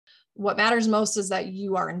what matters most is that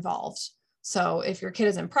you are involved. So if your kid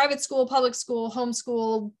is in private school, public school,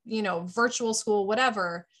 homeschool, virtual school,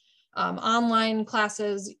 whatever, online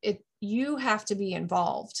classes, you have to be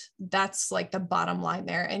involved. That's like the bottom line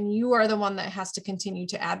there. And you are the one that has to continue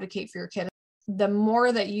to advocate for your kid. The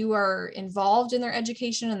more that you are involved in their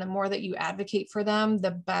education and the more that you advocate for them,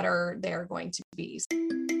 the better they're going to be.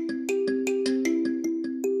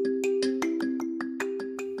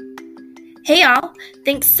 Hey y'all,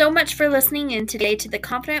 thanks so much for listening in today to the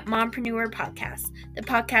Confident Mompreneur podcast, the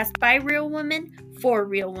podcast by real women for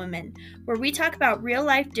real women, where we talk about real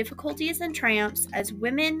life difficulties and triumphs as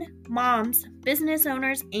women, moms, business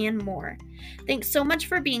owners, and more. Thanks so much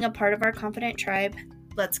for being a part of our Confident tribe.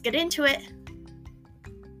 Let's get into it.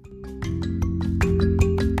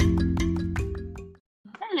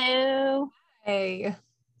 Hello. Hey.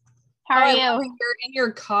 How are you? You're in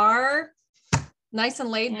your car. Nice and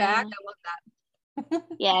laid back. I love that.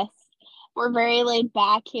 Yes, we're very laid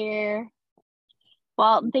back here.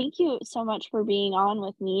 Well, thank you so much for being on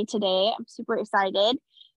with me today. I'm super excited.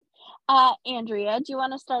 Andria, do you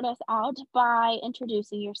want to start us out by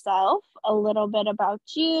introducing yourself, a little bit about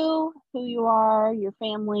you, who you are, your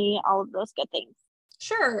family, all of those good things?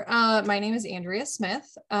 Sure. My name is Andria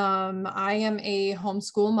Smith. I am a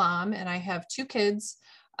homeschool mom and I have two kids.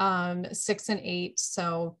 6 and 8.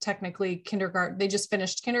 So technically kindergarten, they just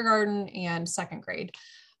finished kindergarten and second grade.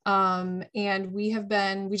 And we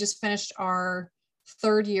just finished our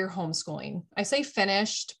third year homeschooling. I say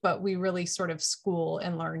finished, but we really sort of school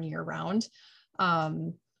and learn year round.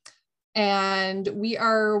 And we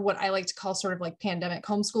are what I like to call sort of like pandemic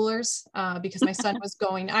homeschoolers, because my son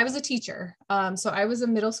I was a teacher. So I was a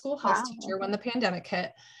middle school health teacher when the pandemic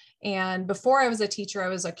hit. And before I was a teacher, I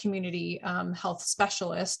was a community health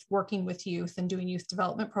specialist working with youth and doing youth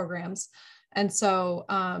development programs. And so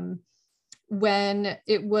when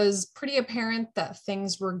it was pretty apparent that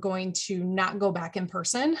things were going to not go back in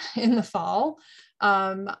person in the fall,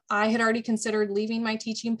 I had already considered leaving my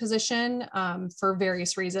teaching position for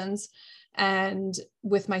various reasons. And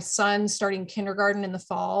with my son starting kindergarten in the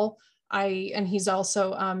fall, and he's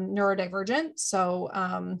also neurodivergent. So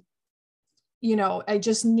I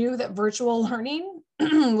just knew that virtual learning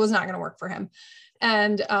was not going to work for him.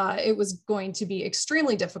 And it was going to be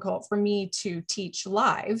extremely difficult for me to teach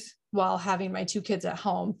live while having my two kids at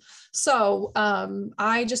home. So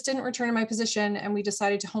I just didn't return to my position and we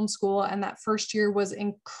decided to homeschool. And that first year was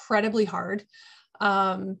incredibly hard.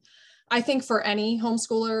 I think for any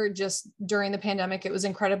homeschooler, just during the pandemic, it was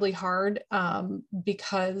incredibly hard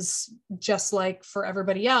because just like for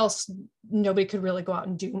everybody else, nobody could really go out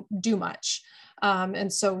and do much.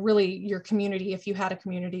 And so really your community, if you had a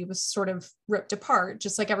community, was sort of ripped apart,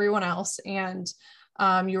 just like everyone else. And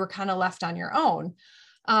you were kind of left on your own.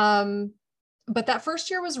 But that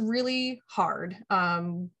first year was really hard.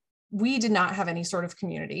 We did not have any sort of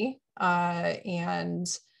community. And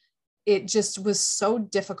it just was so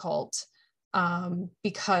difficult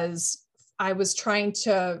because I was trying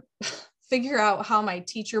to figure out how my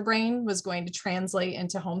teacher brain was going to translate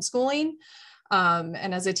into homeschooling.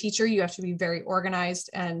 And as a teacher, you have to be very organized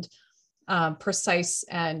and precise,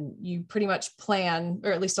 and you pretty much plan,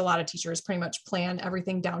 or at least a lot of teachers pretty much plan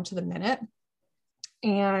everything down to the minute.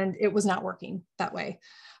 And it was not working that way,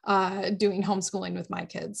 doing homeschooling with my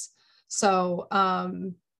kids. So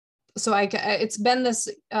it's been this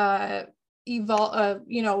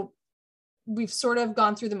we've sort of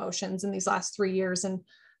gone through the motions in these last 3 years and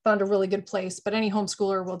found a really good place. But any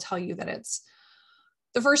homeschooler will tell you that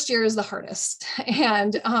the first year is the hardest.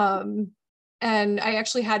 And I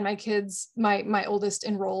actually had my kids, my oldest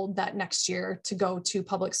enrolled that next year to go to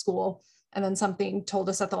public school. And then something told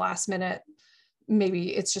us at the last minute,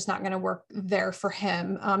 maybe it's just not going to work there for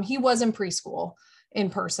him. He was in preschool in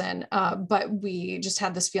person, but we just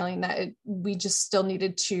had this feeling that we just still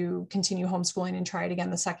needed to continue homeschooling and try it again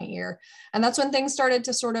the second year. And that's when things started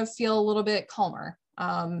to sort of feel a little bit calmer.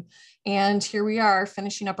 And here we are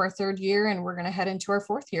finishing up our third year, and we're going to head into our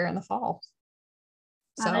fourth year in the fall.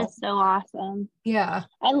 That is so awesome. Yeah.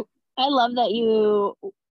 I love that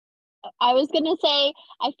I was going to say,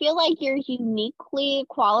 I feel like you're uniquely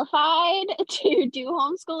qualified to do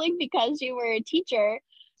homeschooling because you were a teacher,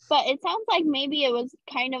 but it sounds like maybe it was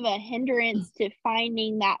kind of a hindrance to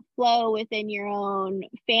finding that flow within your own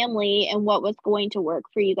family and what was going to work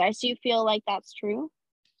for you guys. Do you feel like that's true?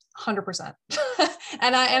 100%.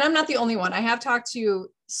 And I'm not the only one. I have talked to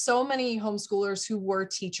so many homeschoolers who were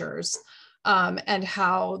teachers, and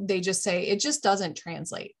how they just say it just doesn't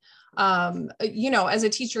translate. As a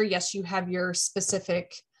teacher, yes, you have your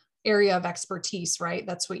specific area of expertise, right?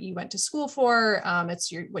 That's what you went to school for.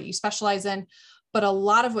 It's what you specialize in. But a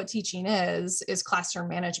lot of what teaching is classroom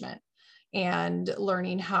management and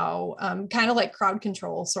learning how, kind of like crowd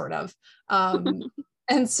control, sort of.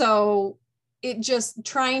 And so it just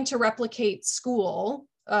trying to replicate school,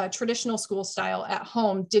 traditional school style at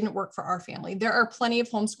home didn't work for our family. There are plenty of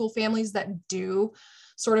homeschool families that do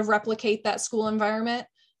sort of replicate that school environment.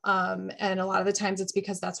 And a lot of the times it's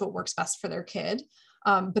because that's what works best for their kid.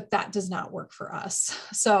 But that does not work for us.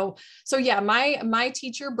 So yeah, my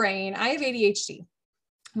teacher brain, I have ADHD.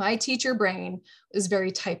 My teacher brain is very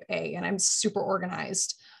type A, and I'm super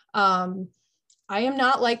organized. I am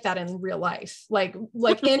not like that in real life, like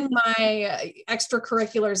in my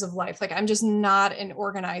extracurriculars of life. Like, I'm just not an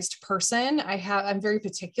organized person. I'm very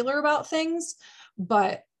particular about things,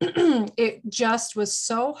 but it just was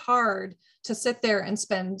so hard to sit there and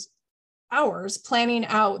spend hours planning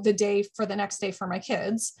out the day for the next day for my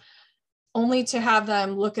kids, only to have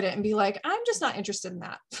them look at it and be like, I'm just not interested in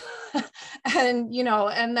that.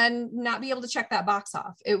 And then not be able to check that box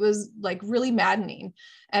off. It was like really maddening.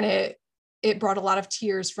 And it brought a lot of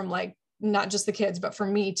tears from, like, not just the kids, but for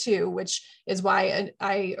me too, which is why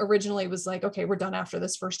I originally was like, okay, we're done after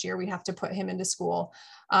this first year. We have to put him into school.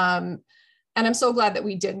 And I'm so glad that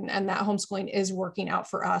we didn't. And that homeschooling is working out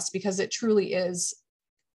for us, because it truly is.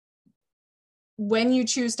 When you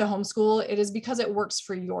choose to homeschool, it is because it works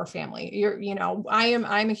for your family.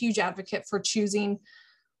 I'm a huge advocate for choosing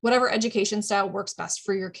whatever education style works best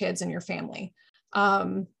for your kids and your family.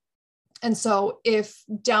 And so if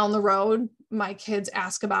down the road, my kids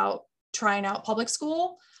ask about trying out public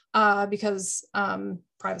school, because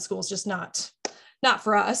private school is just not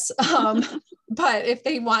for us. But if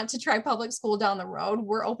they want to try public school down the road,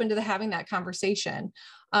 we're open to having that conversation.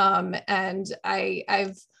 And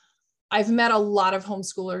I've met a lot of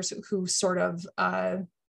homeschoolers who sort of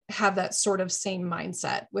have that sort of same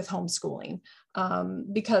mindset with homeschooling,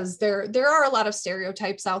 because there are a lot of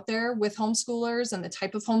stereotypes out there with homeschoolers and the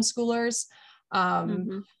type of homeschoolers.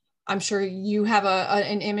 I'm sure you have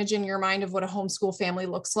an image in your mind of what a homeschool family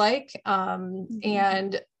looks like.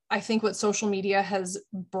 And I think what social media has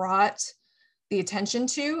brought the attention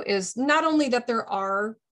to is not only that there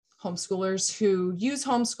are homeschoolers who use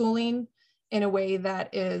homeschooling in a way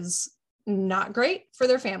that is not great for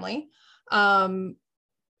their family,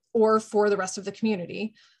 or for the rest of the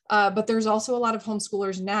community. But there's also a lot of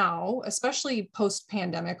homeschoolers now, especially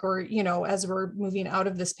post-pandemic, or, as we're moving out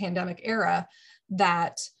of this pandemic era,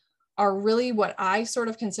 that are really what I sort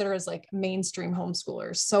of consider as like mainstream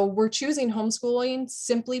homeschoolers. So we're choosing homeschooling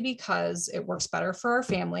simply because it works better for our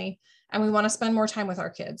family and we want to spend more time with our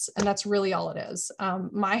kids. And that's really all it is.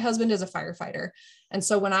 My husband is a firefighter. And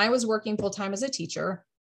so when I was working full-time as a teacher,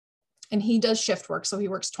 and he does shift work, so he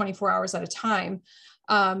works 24 hours at a time,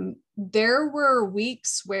 there were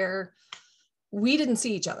weeks where we didn't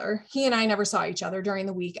see each other. He and I never saw each other during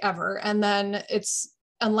the week ever. And then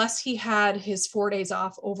unless he had his 4 days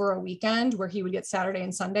off over a weekend where he would get Saturday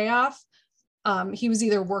and Sunday off, he was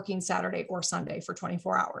either working Saturday or Sunday for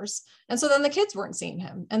 24 hours. And so then the kids weren't seeing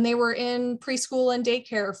him, and they were in preschool and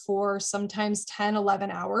daycare for sometimes 10,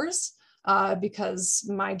 11 hours, because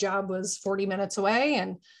my job was 40 minutes away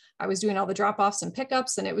and I was doing all the drop-offs and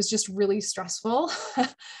pickups, and it was just really stressful.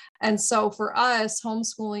 And so for us,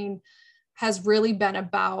 homeschooling has really been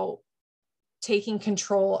about taking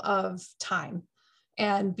control of time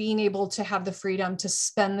and being able to have the freedom to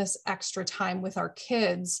spend this extra time with our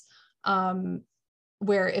kids,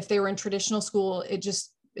 where if they were in traditional school, it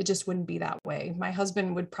just wouldn't be that way. My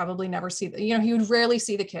husband would probably never see he would rarely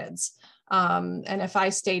see the kids. And if I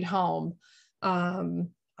stayed home,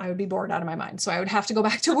 I would be bored out of my mind. So I would have to go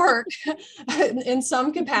back to work in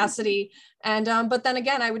some capacity. And, but then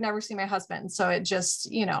again, I would never see my husband. So it just,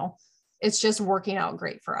 it's just working out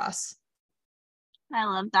great for us. I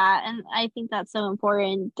love that. And I think that's so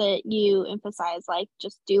important that you emphasize, like,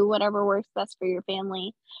 just do whatever works best for your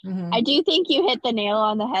family. Mm-hmm. I do think you hit the nail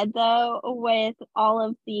on the head, though, with all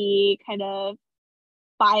of the kind of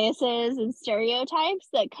biases and stereotypes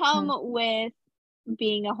that come with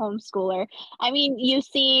being a homeschooler. I mean, you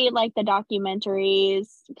see like the documentaries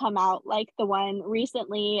come out, like the one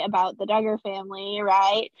recently about the Duggar family,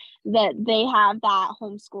 right? That they have that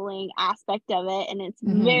homeschooling aspect of it, and it's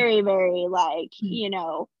very, very like,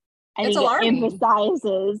 I think alarming. It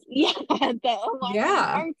emphasizes the alarming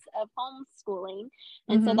parts of homeschooling.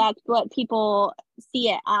 And so that's what people see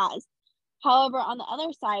it as. However, on the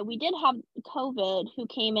other side, we did have COVID, who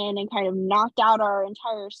came in and kind of knocked out our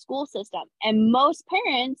entire school system. And most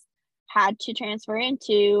parents had to transfer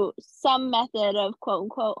into some method of quote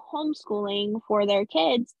unquote homeschooling for their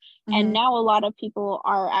kids. And now a lot of people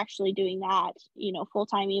are actually doing that, full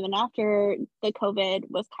time, even after the COVID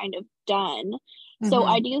was kind of done. So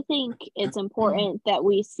I do think it's important that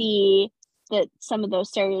we see that some of those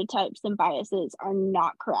stereotypes and biases are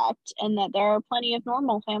not correct, and that there are plenty of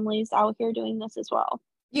normal families out here doing this as well.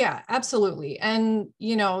 Yeah, absolutely. And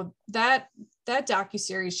you know, that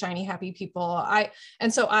docuseries Shiny Happy People, I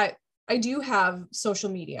do have social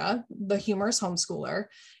media, The Humorous Homeschooler,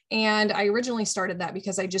 and I originally started that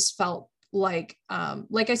because I just felt like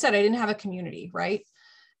I said, I didn't have a community, right?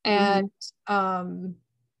 And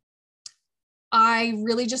I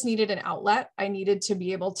really just needed an outlet. I needed to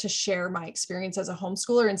be able to share my experience as a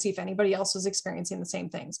homeschooler and see if anybody else was experiencing the same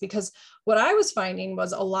things. Because what I was finding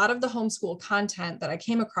was a lot of the homeschool content that I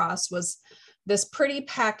came across was this pretty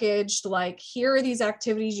packaged, like, here are these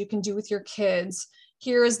activities you can do with your kids.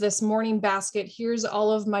 Here is this morning basket. Here's all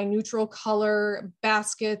of my neutral color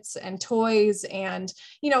baskets and toys, and,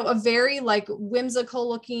 you know, a very like whimsical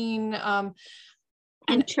looking, yes.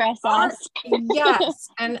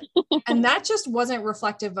 And that just wasn't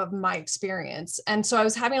reflective of my experience. And so I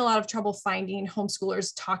was having a lot of trouble finding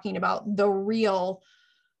homeschoolers talking about the real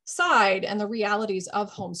side and the realities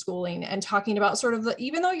of homeschooling, and talking about sort of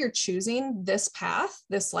even though you're choosing this path,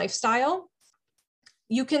 this lifestyle,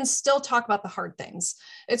 you can still talk about the hard things.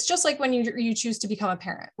 It's just like when you choose to become a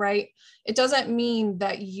parent, right? It doesn't mean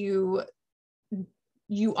that you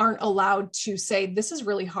aren't allowed to say, this is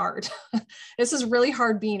really hard. This is really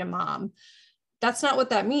hard being a mom. That's not what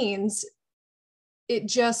that means. It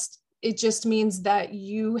just means that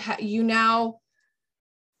now,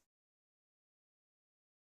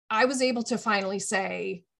 I was able to finally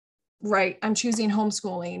say, right, I'm choosing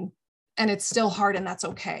homeschooling, and it's still hard, and that's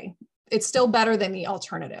okay. It's still better than the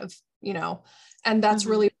alternative, you know, and that's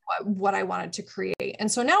really what I wanted to create.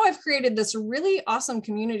 And so now I've created this really awesome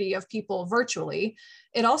community of people virtually.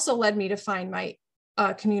 It also led me to find my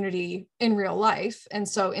community in real life. And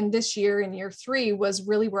so in this year, in year 3, was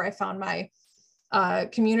really where I found my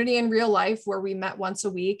community in real life, where we met once a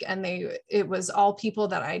week, and it was all people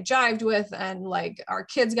that I jived with, and like our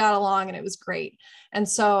kids got along, and it was great. And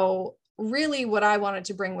so really what I wanted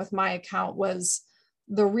to bring with my account was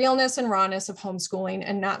the realness and rawness of homeschooling,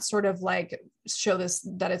 and not sort of like show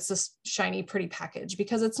that it's this shiny, pretty package,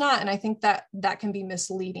 because it's not. And I think that can be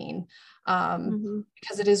misleading,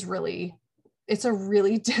 because it's a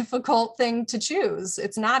really difficult thing to choose.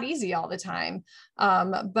 It's not easy all the time.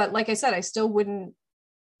 But like I said, I still wouldn't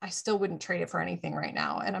trade it for anything right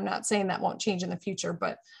now. And I'm not saying that won't change in the future,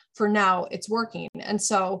 but for now it's working. And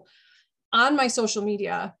so on my social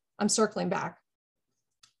media, I'm circling back,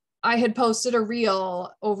 I had posted a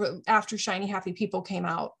reel after Shiny Happy People came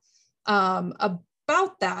out,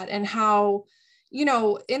 about that, and how, you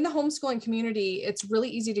know, in the homeschooling community, it's really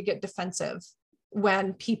easy to get defensive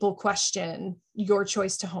when people question your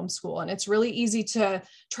choice to homeschool. And it's really easy to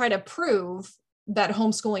try to prove that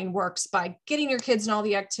homeschooling works by getting your kids in all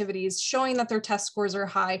the activities, showing that their test scores are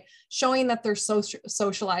high, showing that they're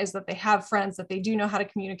socialized, that they have friends, that they do know how to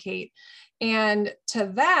communicate. And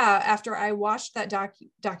to that, after I watched that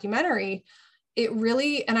documentary, it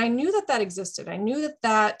really, and I knew that existed. I knew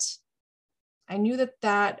that,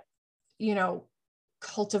 you know,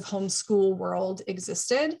 cult of homeschool world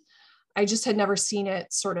existed. I just had never seen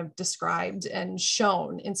it sort of described and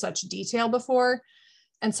shown in such detail before.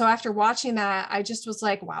 And so after watching that, I just was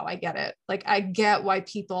like, wow, I get it. Like, I get why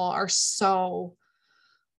people are so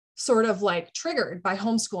sort of like triggered by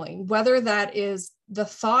homeschooling, whether that is the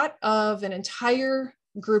thought of an entire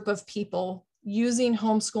group of people using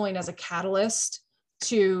homeschooling as a catalyst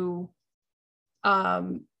to,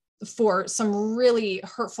 for some really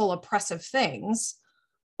hurtful, oppressive things,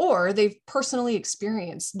 or they've personally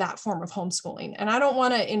experienced that form of homeschooling. And I don't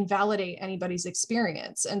want to invalidate anybody's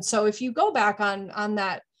experience. And so if you go back on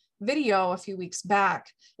that video a few weeks back,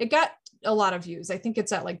 it got a lot of views. I think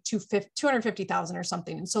it's at like 250,000 or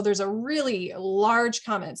something. And so there's a really large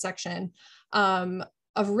comment section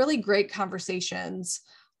of really great conversations,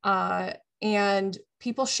 and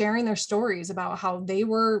people sharing their stories about how they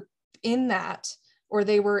were in that, or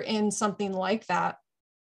they were in something like that.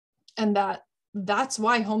 And that's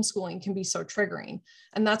why homeschooling can be so triggering.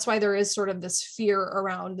 And that's why there is sort of this fear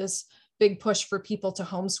around this big push for people to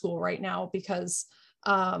homeschool right now, because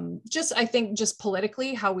I think just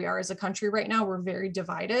politically, how we are as a country right now, we're very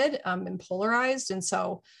divided and polarized. And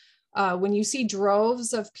so when you see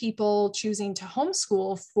droves of people choosing to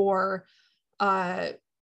homeschool for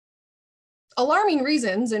alarming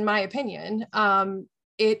reasons, in my opinion,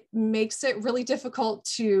 it makes it really difficult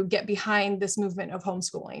to get behind this movement of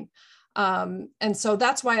homeschooling. And so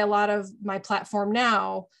that's why a lot of my platform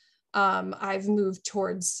now I've moved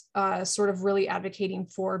towards sort of really advocating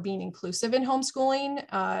for being inclusive in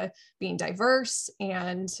homeschooling, being diverse,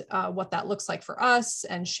 and what that looks like for us,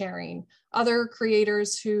 and sharing other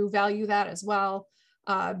creators who value that as well,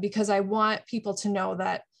 because I want people to know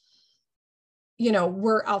that, you know,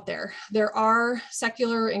 we're out there. There are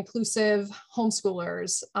secular, inclusive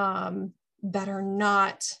homeschoolers that are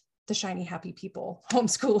not the shiny, happy people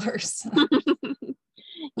homeschoolers.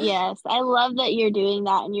 Yes, I love that you're doing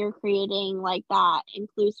that and you're creating like that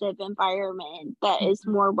inclusive environment that is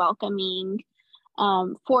more welcoming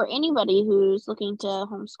for anybody who's looking to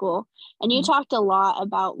homeschool. And you talked a lot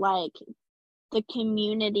about like the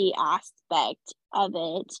community aspect of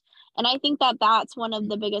it. And I think that that's one of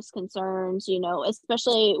the biggest concerns, you know,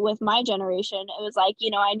 especially with my generation. It was like, you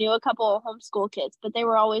know, I knew a couple of homeschool kids, but they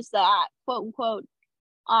were always that quote unquote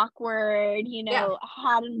awkward, you know,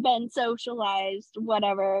 hadn't been socialized,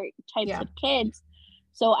 whatever types of kids.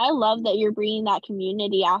 So I love that you're bringing that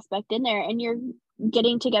community aspect in there and you're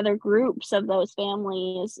getting together groups of those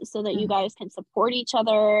families so that you guys can support each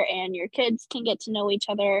other and your kids can get to know each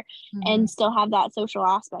other and still have that social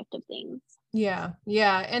aspect of things. Yeah.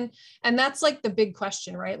 And that's like the big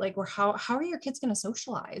question, right? Like, how are your kids going to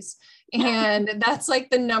socialize? And that's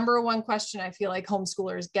like the number one question I feel like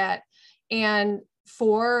homeschoolers get. And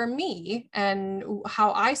for me, and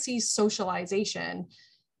how I see socialization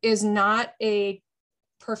is not a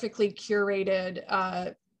perfectly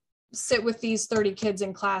curated, sit with these 30 kids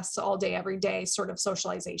in class all day, every day sort of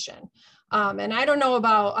socialization. And I don't know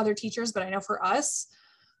about other teachers, but I know for us,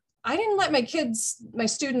 I didn't let my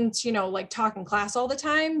students, you know, like talk in class all the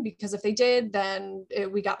time, because if they did, then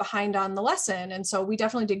we got behind on the lesson. And so we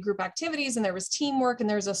definitely did group activities and there was teamwork and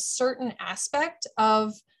there's a certain aspect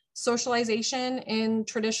of socialization in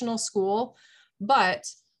traditional school. But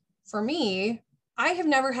for me, I have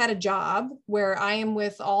never had a job where I am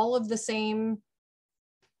with all of the same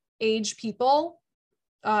age people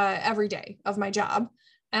every day of my job.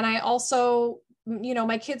 And I also, you know,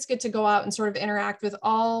 my kids get to go out and sort of interact with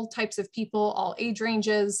all types of people, all age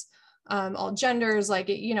ranges, all genders, like,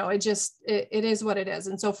 you know, it is what it is.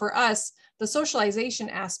 And so for us, the socialization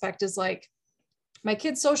aspect is like, my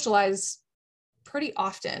kids socialize pretty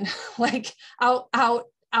often, like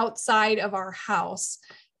outside of our house.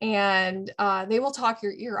 And they will talk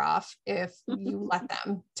your ear off if you let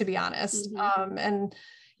them, to be honest. And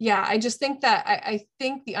yeah, I just think that I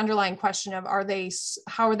think the underlying question of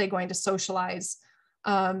how are they going to socialize,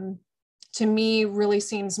 to me really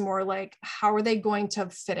seems more like, how are they going to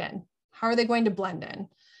fit in? How are they going to blend in?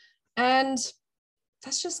 And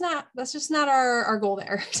that's just not our goal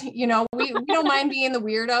there. You know, we don't mind being the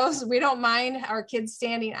weirdos. We don't mind our kids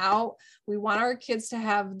standing out. We want our kids to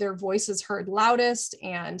have their voices heard loudest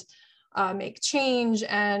and make change.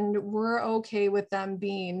 And we're okay with them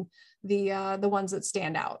being the ones that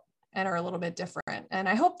stand out and are a little bit different. And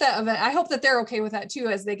I hope that they're okay with that too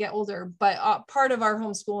as they get older. But part of our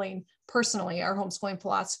homeschooling, personally, our homeschooling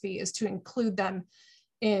philosophy is to include them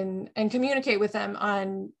in and communicate with them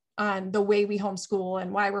on the way we homeschool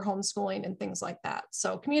and why we're homeschooling and things like that.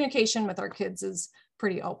 So communication with our kids is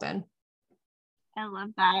pretty open. I love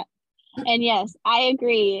that. And yes, I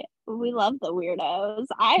agree. We love the weirdos.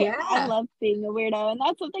 I love being a weirdo. And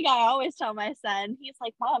that's something I always tell my son. He's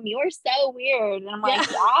like, Mom, you're so weird. And I'm like,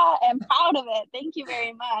 yeah, I'm proud of it. Thank you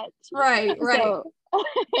very much. Right. So,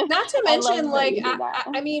 not to mention, like,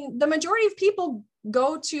 I mean, the majority of people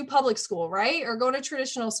go to public school, right? Or go to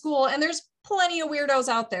traditional school. And there's plenty of weirdos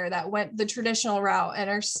out there that went the traditional route and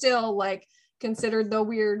are still like considered the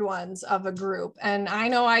weird ones of a group. And I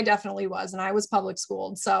know I definitely was, and I was public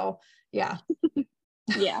schooled. So yeah.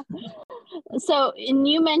 Yeah. So, and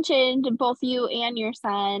you mentioned both you and your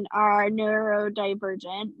son are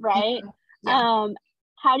neurodivergent, right? Yeah.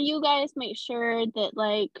 How do you guys make sure that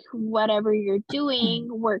like whatever you're doing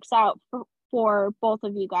works out for both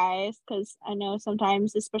of you guys? Because I know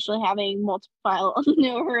sometimes, especially having multiple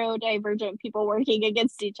neurodivergent people working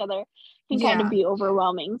against each other can kind of be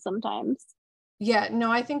overwhelming sometimes. Yeah,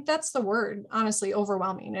 no, I think that's the word, honestly,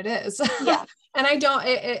 overwhelming. It is. Yeah. And I don't,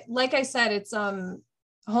 like I said, it's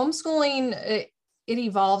homeschooling, it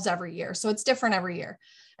evolves every year. So it's different every year.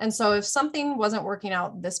 And so if something wasn't working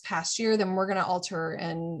out this past year, then we're going to alter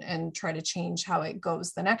and try to change how it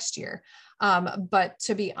goes the next year. But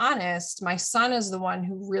to be honest, my son is the one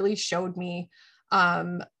who really showed me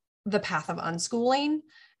the path of unschooling.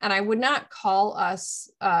 And I would not call us,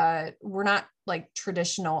 we're not like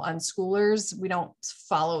traditional unschoolers. We don't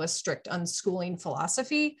follow a strict unschooling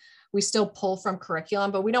philosophy. We still pull from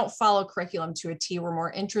curriculum, but we don't follow curriculum to a T. We're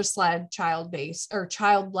more interest-led, child-based, or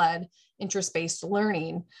child-led, interest-based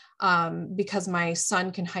learning, because my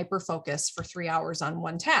son can hyper-focus for 3 hours on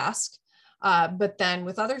one task. But then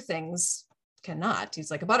with other things, cannot.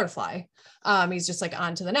 He's like a butterfly. He's just like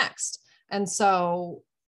on to the next. And so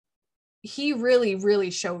he really,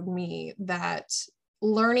 really showed me that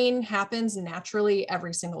learning happens naturally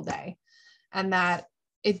every single day, and that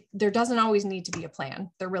there doesn't always need to be a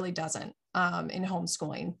plan. There really doesn't, in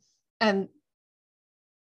homeschooling. And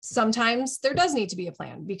sometimes there does need to be a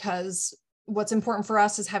plan, because what's important for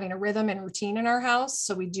us is having a rhythm and routine in our house.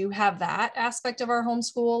 So we do have that aspect of our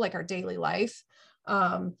homeschool, like our daily life.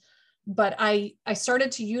 But I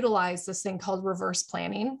started to utilize this thing called reverse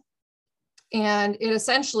planning. And it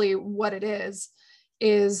essentially, what it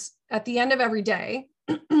is at the end of every day,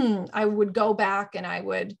 I would go back and I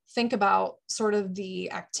would think about sort of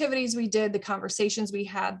the activities we did, the conversations we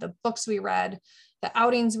had, the books we read, the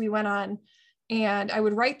outings we went on, and I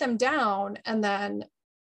would write them down. And then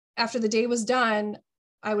after the day was done,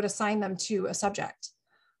 I would assign them to a subject.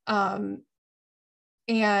 And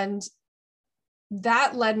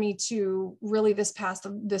that led me to really this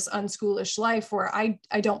unschoolish life where I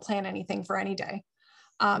don't plan anything for any day.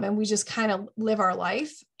 And we just kind of live our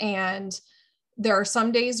life. And there are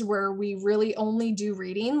some days where we really only do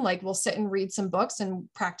reading, like we'll sit and read some books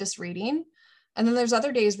and practice reading. And then there's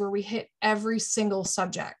other days where we hit every single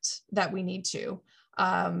subject that we need to.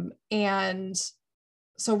 And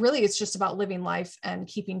so really it's just about living life and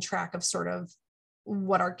keeping track of sort of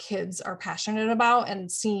what our kids are passionate about,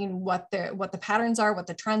 and seeing what the patterns are, what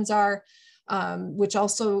the trends are, which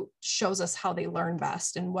also shows us how they learn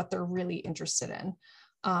best and what they're really interested in.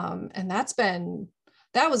 And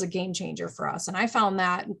that was a game changer for us. And I found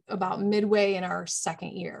that about midway in our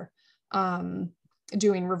second year,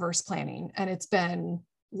 doing reverse planning, and it's been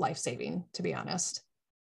life-saving, to be honest.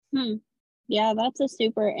 Yeah, that's a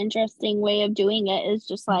super interesting way of doing it, is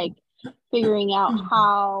just like figuring out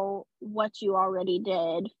how what you already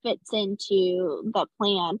did fits into the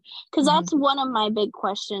plan. Because that's one of my big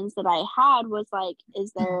questions that I had, was like,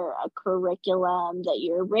 is there a curriculum that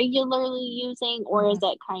you're regularly using, or is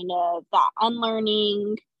it kind of that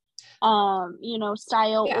unlearning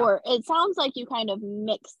style? Yeah. Or it sounds like you kind of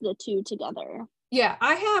mix the two together. Yeah,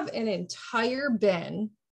 I have an entire bin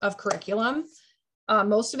of curriculum,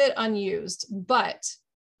 most of it unused, but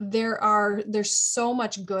there's so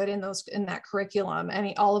much good in that curriculum,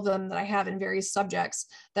 and all of them that I have in various subjects,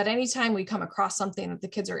 that anytime we come across something that the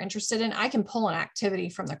kids are interested in, I can pull an activity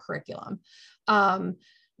from the curriculum.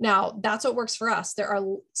 Now that's what works for us. There are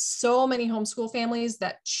so many homeschool families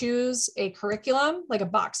that choose a curriculum, like a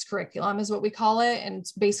box curriculum is what we call it. And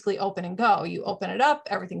it's basically open and go. You open it up,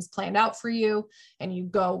 everything's planned out for you, and you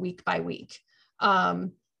go week by week.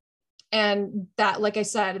 And that, like I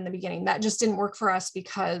said in the beginning, that just didn't work for us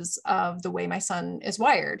because of the way my son is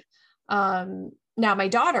wired. Now my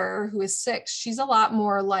daughter, who is 6, she's a lot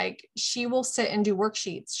more like, she will sit and do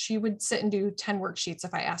worksheets. She would sit and do 10 worksheets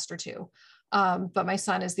if I asked her to. But my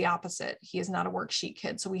son is the opposite. He is not a worksheet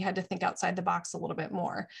kid. So we had to think outside the box a little bit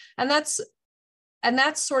more. And that's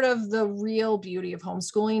sort of the real beauty of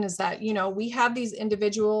homeschooling, is that, we have these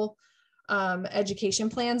individual education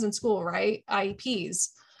plans in school, right? IEPs.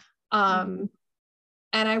 And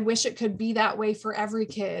I wish it could be that way for every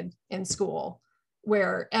kid in school,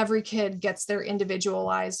 where every kid gets their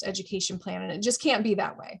individualized education plan, and it just can't be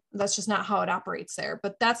that way. That's just not how it operates there.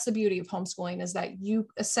 But that's the beauty of homeschooling, is that you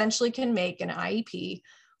essentially can make an IEP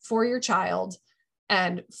for your child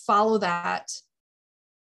and follow that,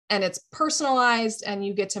 and it's personalized, and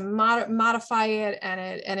you get to modify it, and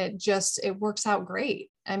it works out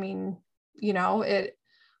great. I mean,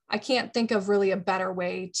 I can't think of really a better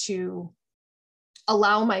way to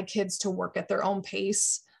allow my kids to work at their own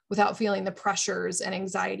pace without feeling the pressures and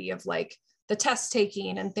anxiety of like the test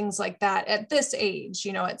taking and things like that at this age,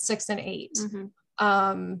 at 6 and 8.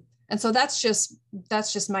 And so that's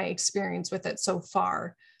just my experience with it so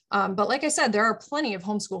far. But like I said, there are plenty of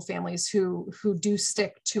homeschool families who do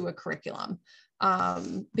stick to a curriculum,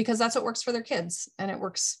 because that's what works for their kids, and it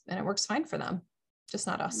works fine for them, just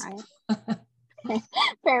not us.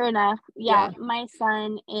 Fair enough. Yeah. My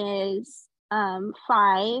son is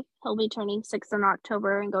 5. He'll be turning 6 in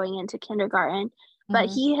October and going into kindergarten. But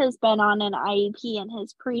he has been on an IEP in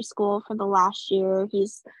his preschool for the last year.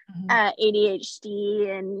 He's ADHD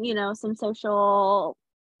and, some social,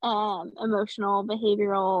 emotional,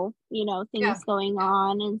 behavioral, things going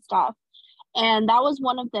on and stuff. And that was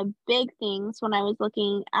one of the big things when I was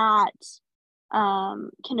looking at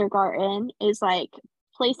kindergarten, is like,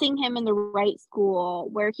 placing him in the right school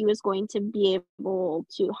where he was going to be able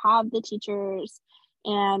to have the teachers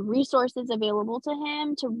and resources available to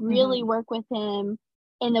him to really work with him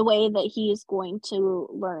in the way that he's going to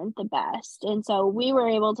learn the best. And so we were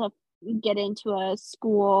able to get into a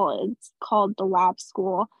school, it's called the Lab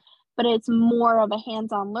School, but it's more of a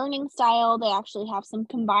hands-on learning style. They actually have some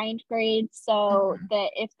combined grades so that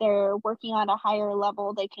if they're working at a higher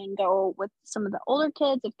level, they can go with some of the older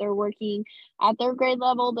kids. If they're working at their grade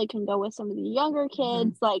level, they can go with some of the younger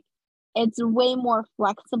kids. Like, it's way more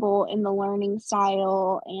flexible in the learning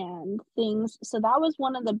style and things. So that was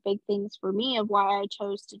one of the big things for me of why I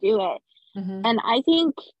chose to do it. And I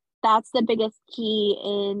think that's the biggest key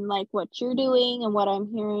in like what you're doing and what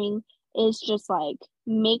I'm hearing is just like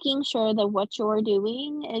making sure that what you're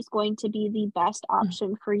doing is going to be the best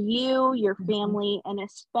option for you, your family, and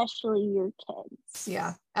especially your kids.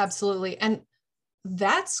 Yeah, absolutely. And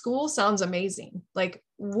that school sounds amazing. Like,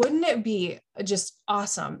 wouldn't it be just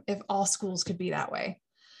awesome if all schools could be that way?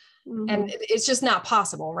 And it's just not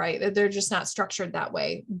possible, right? They're just not structured that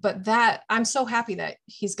way. But that, I'm so happy that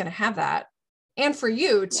he's going to have that. And for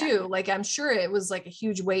you too, like, I'm sure it was like a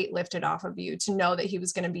huge weight lifted off of you to know that he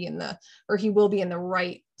was going to be he will be in the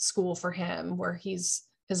right school for him, where his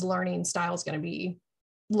learning style is going to be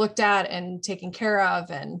looked at and taken care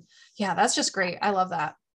of. And yeah, that's just great. I love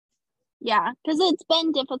that. Yeah, because it's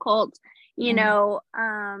been difficult, you know,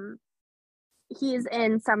 he's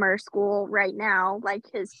in summer school right now, like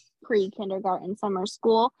his pre-kindergarten summer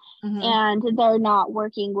school, and they're not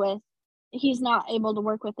working with, he's not able to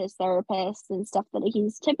work with his therapist and stuff that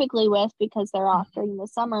he's typically with because they're off during the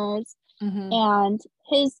summers. And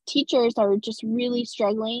his teachers are just really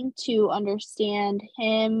struggling to understand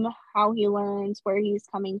him, how he learns, where he's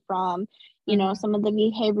coming from, you know, some of the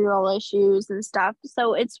behavioral issues and stuff.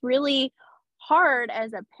 So it's really hard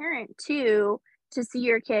as a parent too to see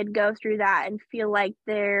your kid go through that and feel like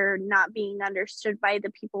they're not being understood by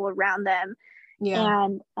the people around them.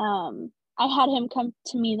 And I had him come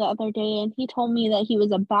to me the other day and he told me that he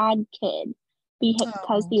was a bad kid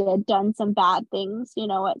because he had done some bad things, you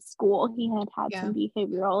know, at school. He had some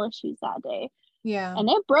behavioral issues that day. And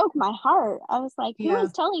it broke my heart. I was like, who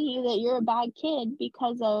is telling you that you're a bad kid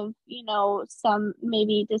because of, you know, some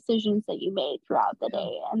maybe decisions that you made throughout the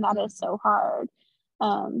day? And that is so hard,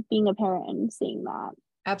 being a parent and seeing that.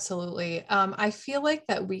 Absolutely. I feel like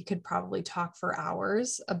that we could probably talk for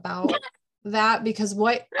hours about that, because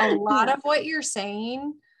a lot of what you're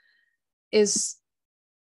saying is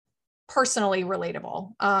personally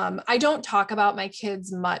relatable. I don't talk about my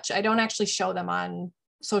kids much. I don't actually show them on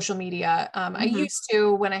social media. I used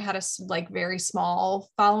to when I had a like very small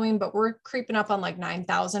following, but we're creeping up on like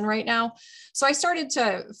 9,000 right now. So I started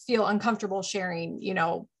to feel uncomfortable sharing, you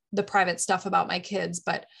know, the private stuff about my kids,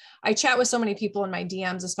 but I chat with so many people in my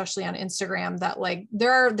DMs, especially on Instagram, that like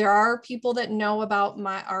there are people that know about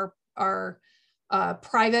our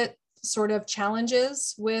private sort of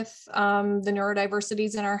challenges with the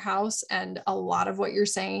neurodiversities in our house. And a lot of what you're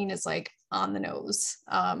saying is like on the nose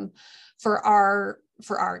for our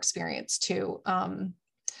experience too. And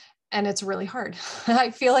it's really hard. I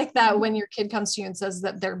feel like that when your kid comes to you and says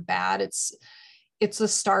that they're bad, it's the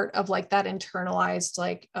start of like that internalized,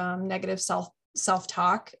 like negative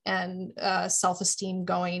self-talk and self-esteem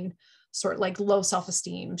going sort of like low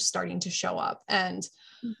self-esteem starting to show up. And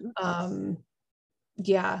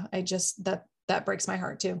yeah, I just, that breaks my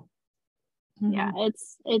heart too. Yeah,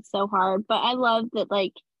 it's so hard, but I love that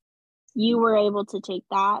like you were able to take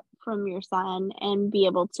that from your son and be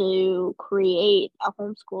able to create a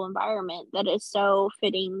homeschool environment that is so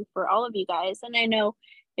fitting for all of you guys. And I know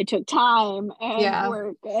it took time and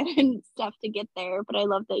work and stuff to get there, but I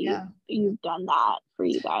love that you've done that for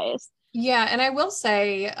you guys. Yeah. And I will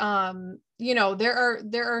say, you know, there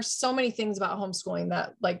are so many things about homeschooling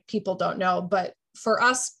that like people don't know, but for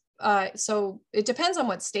us, so it depends on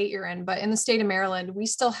what state you're in, but in the state of Maryland, we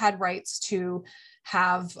still had rights to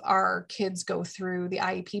have our kids go through the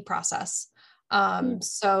IEP process.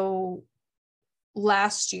 So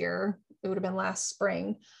last year, it would have been last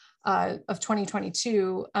spring of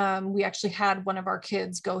 2022, we actually had one of our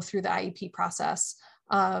kids go through the IEP process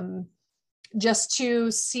just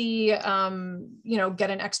to see, you know,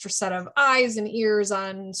 get an extra set of eyes and ears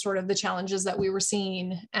on sort of the challenges that we were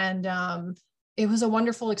seeing. And it was a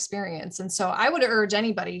wonderful experience. And so I would urge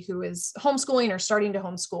anybody who is homeschooling or starting to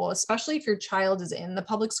homeschool, especially if your child is in the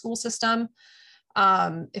public school system,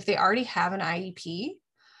 if they already have an IEP,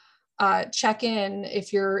 check in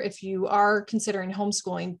if you are considering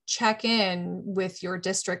homeschooling, check in with your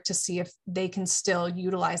district to see if they can still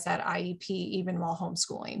utilize that IEP even while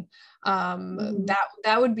homeschooling.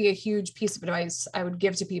 That would be a huge piece of advice I would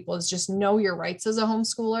give to people, is just know your rights as a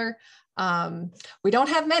homeschooler. We don't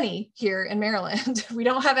have many here in Maryland. We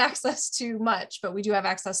don't have access to much, but we do have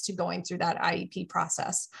access to going through that IEP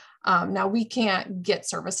process. Now we can't get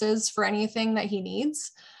services for anything that he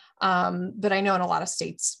needs. But I know in a lot of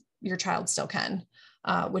states, your child still can,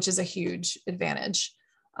 which is a huge advantage.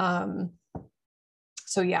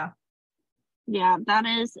 So yeah. Yeah, that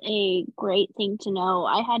is a great thing to know.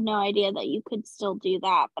 I had no idea that you could still do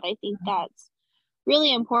that, but I think that's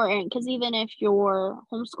really important, because even if you're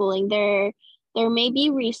homeschooling, there may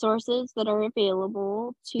be resources that are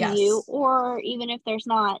available to you, or even if there's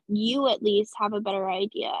not, you at least have a better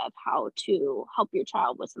idea of how to help your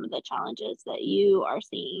child with some of the challenges that you are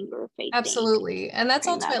seeing or facing. Absolutely. And that's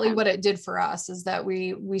ultimately what it did for us, is that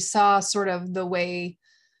we saw sort of the way,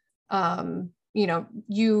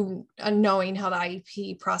 you knowing how the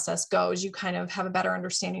IEP process goes, you kind of have a better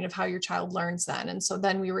understanding of how your child learns then. And so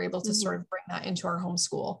then we were able to sort of bring that into our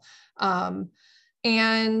homeschool.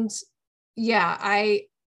 And yeah,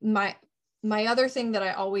 my other thing that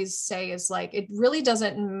I always say is, like, it really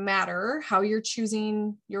doesn't matter how you're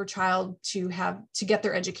choosing your child to get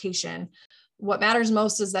their education. What matters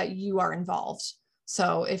most is that you are involved.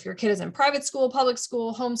 So if your kid is in private school, public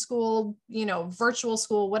school, homeschool, virtual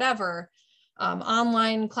school, whatever,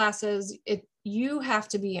 online classes, you have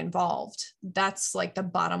to be involved. That's like the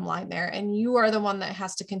bottom line there. And you are the one that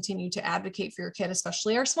has to continue to advocate for your kid,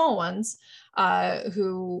 especially our small ones,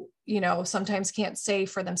 who, sometimes can't say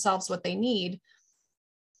for themselves what they need.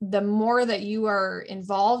 The more that you are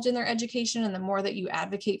involved in their education and the more that you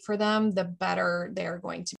advocate for them, the better they're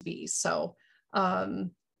going to be. So,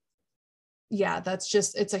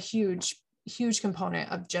 it's a huge, huge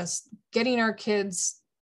component of just getting our kids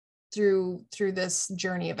through this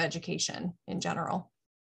journey of education in general.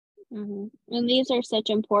 And these are such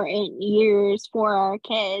important years for our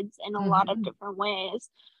kids in a lot of different ways.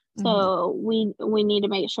 So we need to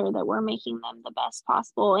make sure that we're making them the best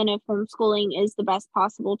possible. And if homeschooling is the best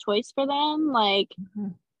possible choice for them,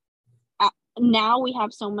 now we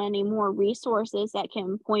have so many more resources that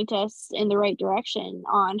can point us in the right direction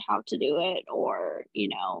on how to do it, or,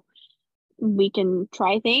 we can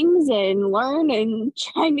try things and learn and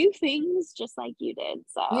try new things just like you did.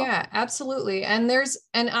 So yeah, absolutely. And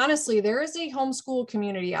honestly, there is a homeschool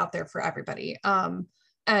community out there for everybody.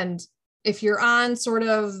 And if you're on sort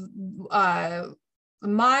of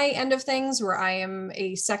my end of things, where I am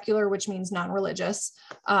a secular, which means non-religious,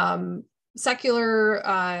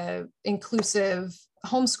 secular, inclusive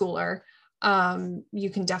homeschooler, you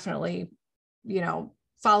can definitely,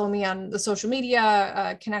 follow me on the social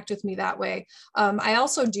media, connect with me that way. I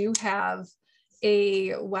also do have a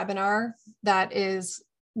webinar that is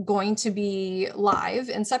going to be live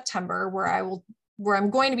in September, where I'm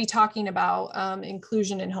going to be talking about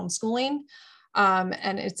inclusion in homeschooling.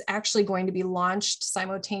 And it's actually going to be launched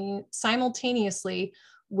simultaneously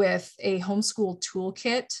with a homeschool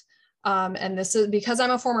toolkit. And this is because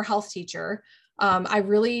I'm a former health teacher. I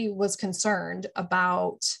really was concerned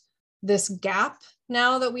about this gap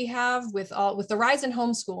now that we have with the rise in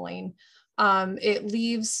homeschooling. It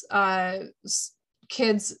leaves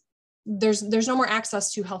kids, there's no more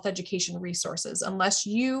access to health education resources unless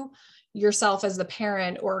you yourself as the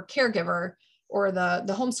parent or caregiver or the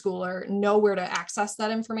homeschooler know where to access that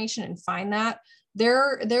information and find that.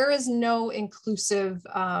 There is no inclusive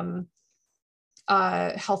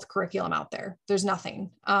health curriculum out there. There's nothing.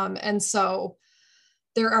 And so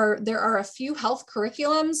there are a few health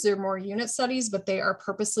curriculums. They're more unit studies, but they are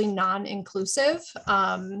purposely non-inclusive.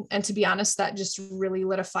 And to be honest, that just really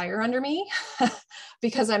lit a fire under me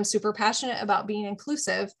because I'm super passionate about being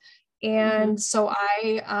inclusive. And so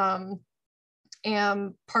I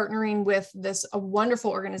am partnering with a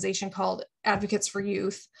wonderful organization called Advocates for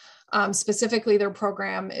Youth. Specifically, their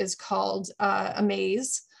program is called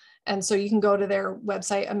Amaze. And so you can go to their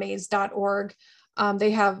website, amaze.org.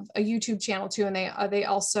 They have a YouTube channel too, and they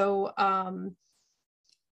also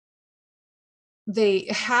they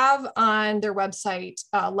have on their website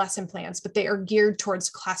lesson plans, but they are geared towards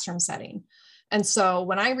classroom setting. And so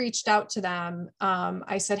when I reached out to them,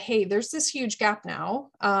 I said, hey, there's this huge gap now.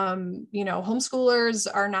 Homeschoolers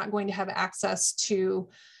are not going to have access to,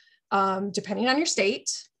 depending on your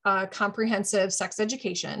state, comprehensive sex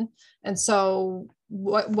education. And so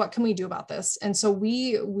what can we do about this? And so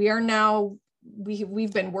we are now,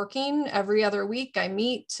 we've been working every other week. I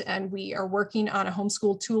meet and we are working on a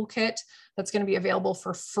homeschool toolkit that's going to be available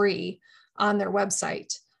for free on their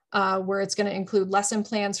website. where it's going to include lesson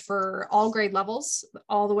plans for all grade levels,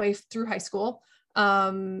 all the way through high school,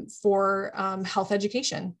 for health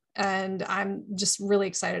education. And I'm just really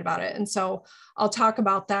excited about it. And so I'll talk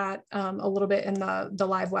about that a little bit in the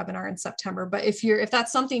live webinar in September. But if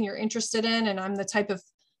that's something you're interested in, and I'm the type of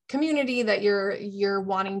community that you're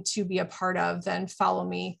wanting to be a part of, then follow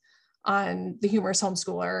me on the Humorous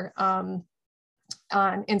Homeschooler on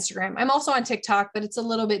Instagram. I'm also on TikTok, but it's a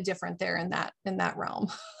little bit different there in that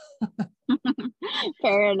realm.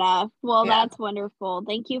 Fair enough. Well, yeah. That's wonderful.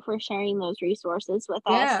 Thank you for sharing those resources with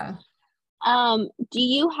us. Yeah. Do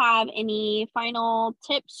you have any final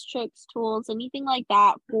tips, tricks, tools, anything like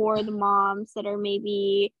that for the moms that are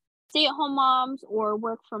maybe stay-at-home moms or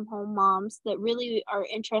work-from-home moms that really are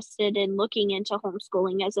interested in looking into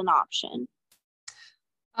homeschooling as an option?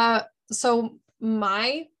 So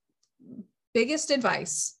my biggest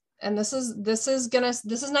advice, and this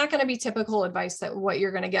is not going to be typical advice that what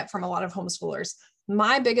you're going to get from a lot of homeschoolers.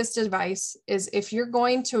 My biggest advice is if you're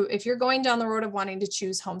going down the road of wanting to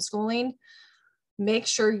choose homeschooling, make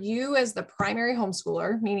sure you as the primary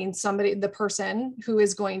homeschooler, meaning the person who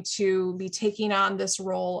is going to be taking on this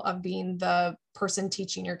role of being the person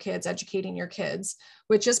teaching your kids, educating your kids,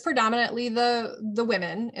 which is predominantly the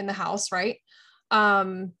women in the house, right?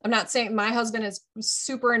 I'm not saying my husband is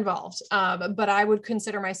super involved, but I would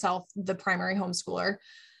consider myself the primary homeschooler.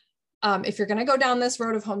 If you're going to go down this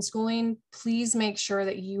road of homeschooling, please make sure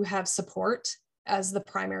that you have support as the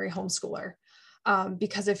primary homeschooler.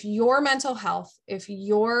 Because if your mental health, if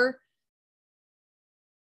your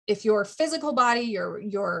physical body,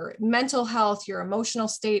 your mental health, your emotional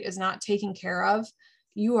state is not taken care of,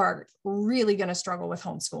 you are really going to struggle with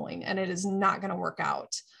homeschooling, and it is not going to work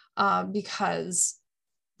out, because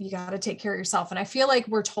you got to take care of yourself. And I feel like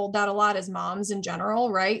we're told that a lot as moms in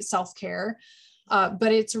general, right? Self-care.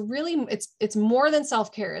 But it's really, it's more than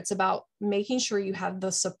self-care. It's about making sure you have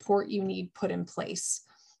the support you need put in place.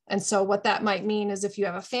 And so what that might mean is if you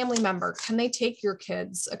have a family member, can they take your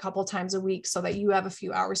kids a couple times a week so that you have a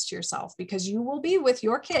few hours to yourself, because you will be with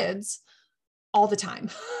your kids all the time.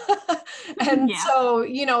 And so,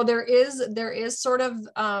 there is sort of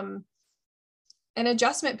an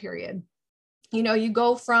adjustment period. You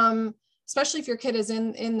go from, especially if your kid is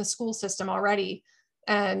in the school system already,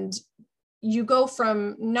 and you go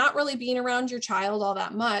from not really being around your child all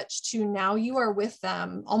that much to now you are with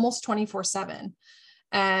them almost 24/7.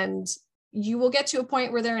 And you will get to a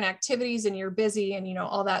point where they're in activities and you're busy and,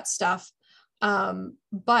 all that stuff.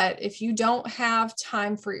 But if you don't have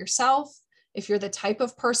time for yourself, if you're the type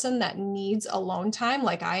of person that needs alone time,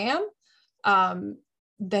 like I am,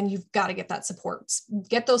 then you've got to get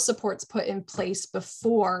get those supports put in place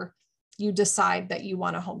before you decide that you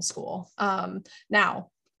want to homeschool. Now,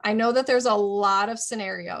 I know that there's a lot of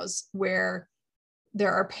scenarios where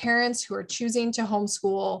there are parents who are choosing to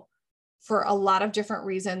homeschool for a lot of different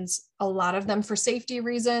reasons, a lot of them for safety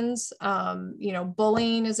reasons.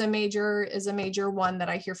 Bullying is a major one that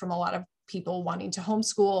I hear from a lot of people wanting to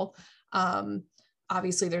homeschool.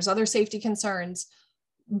 Obviously there's other safety concerns,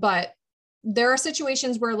 but there are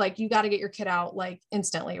situations where you got to get your kid out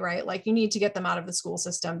instantly, right? You need to get them out of the school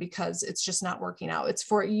system because it's just not working out. It's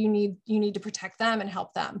for, you need to protect them and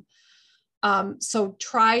help them. So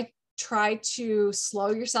try to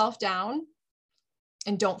slow yourself down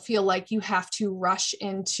and don't feel like you have to rush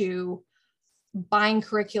into buying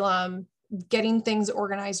curriculum, getting things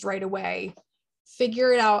organized right away.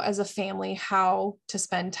 Figure it out as a family how to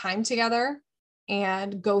spend time together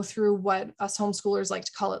and go through what us homeschoolers like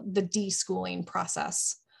to call it the deschooling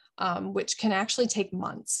process, which can actually take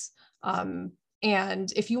months.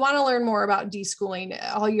 And if you want to learn more about deschooling,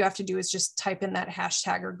 all you have to do is just type in that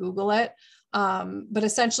hashtag or Google it. But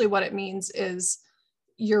essentially what it means is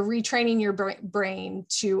you're retraining your brain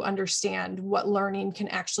to understand what learning can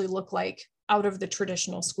actually look like out of the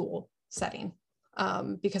traditional school setting,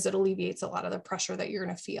 because it alleviates a lot of the pressure that you're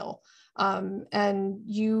going to feel. And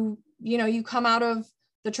you come out of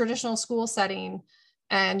the traditional school setting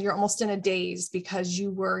and you're almost in a daze because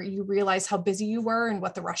you realize how busy you were and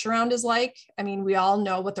what the rush around is like. I mean, we all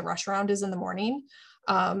know what the rush around is in the morning.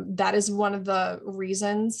 That is one of the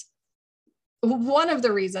reasons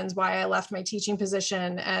why I left my teaching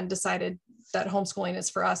position and decided that homeschooling is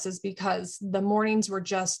for us, is because the mornings were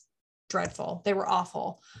just dreadful. They were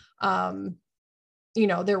awful.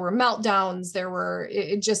 There were meltdowns,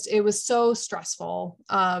 it was so stressful.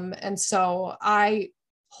 And so I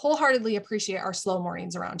wholeheartedly appreciate our slow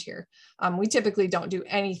mornings around here. We typically don't do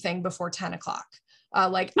anything before 10 o'clock,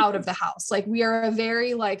 out of the house. We are a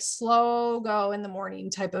very slow go in the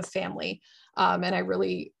morning type of family.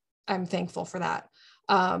 And I'm thankful for that.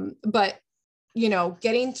 But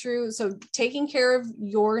getting through, so taking care of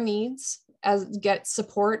your needs, get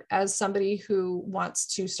support as somebody who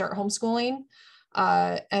wants to start homeschooling,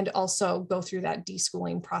 and also go through that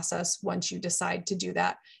deschooling process once you decide to do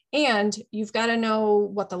that. And you've got to know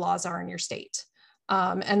what the laws are in your state.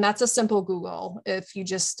 And that's a simple Google. If you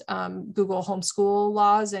just Google homeschool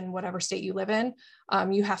laws in whatever state you live in,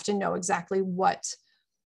 you have to know exactly what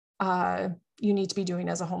you need to be doing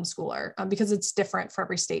as a homeschooler, because it's different for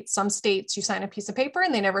every state. Some states you sign a piece of paper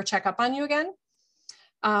and they never check up on you again.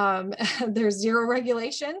 There's zero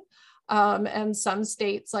regulation. And some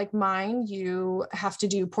states like mine, you have to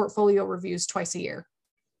do portfolio reviews twice a year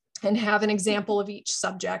and have an example of each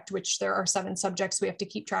subject, which there are 7 subjects we have to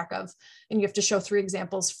keep track of. And you have to show 3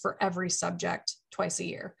 examples for every subject twice a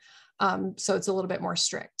year. So it's a little bit more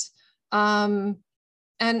strict. And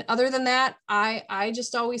other than that, I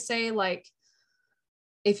just always say, like,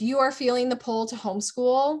 if you are feeling the pull to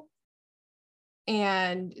homeschool,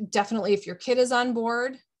 and definitely if your kid is on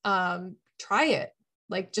board, try it.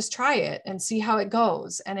 Like, just try it and see how it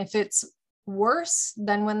goes. And if it's worse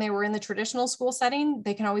than when they were in the traditional school setting,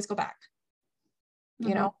 they can always go back.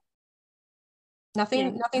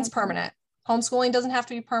 Nothing's permanent. Homeschooling doesn't have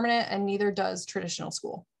to be permanent, and neither does traditional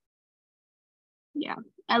school. Yeah.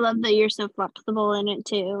 I love that you're so flexible in it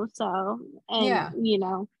too. So,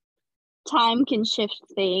 and time can shift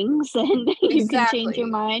things, and you can change your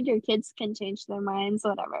mind, your kids can change their minds,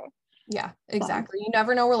 whatever. Yeah, exactly. So, you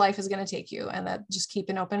never know where life is going to take you, and that just keep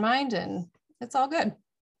an open mind, and it's all good.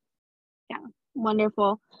 Yeah.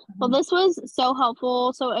 Wonderful. Mm-hmm. Well, this was so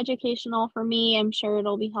helpful, so educational for me. I'm sure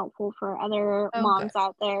it'll be helpful for other moms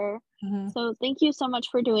out there. Mm-hmm. So thank you so much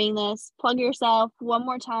for doing this. Plug yourself one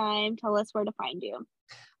more time. Tell us where to find you.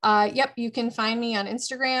 Yep, you can find me on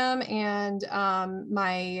Instagram, and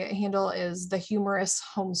my handle is The Humorous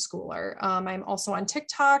Homeschooler. I'm also on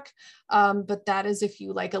TikTok, but that is if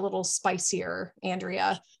you like a little spicier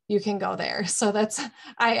Andria, you can go there. So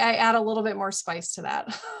I add a little bit more spice to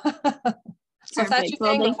that. So if that's your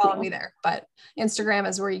thing, go follow me there. But Instagram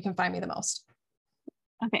is where you can find me the most.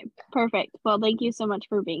 Okay, perfect. Well, thank you so much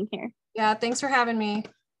for being here. Yeah, thanks for having me.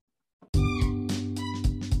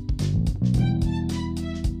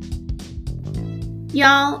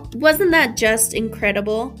 Y'all, wasn't that just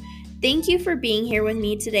incredible? Thank you for being here with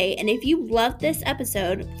me today. And if you loved this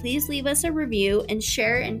episode, please leave us a review and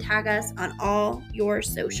share and tag us on all your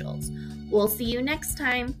socials. We'll see you next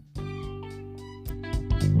time.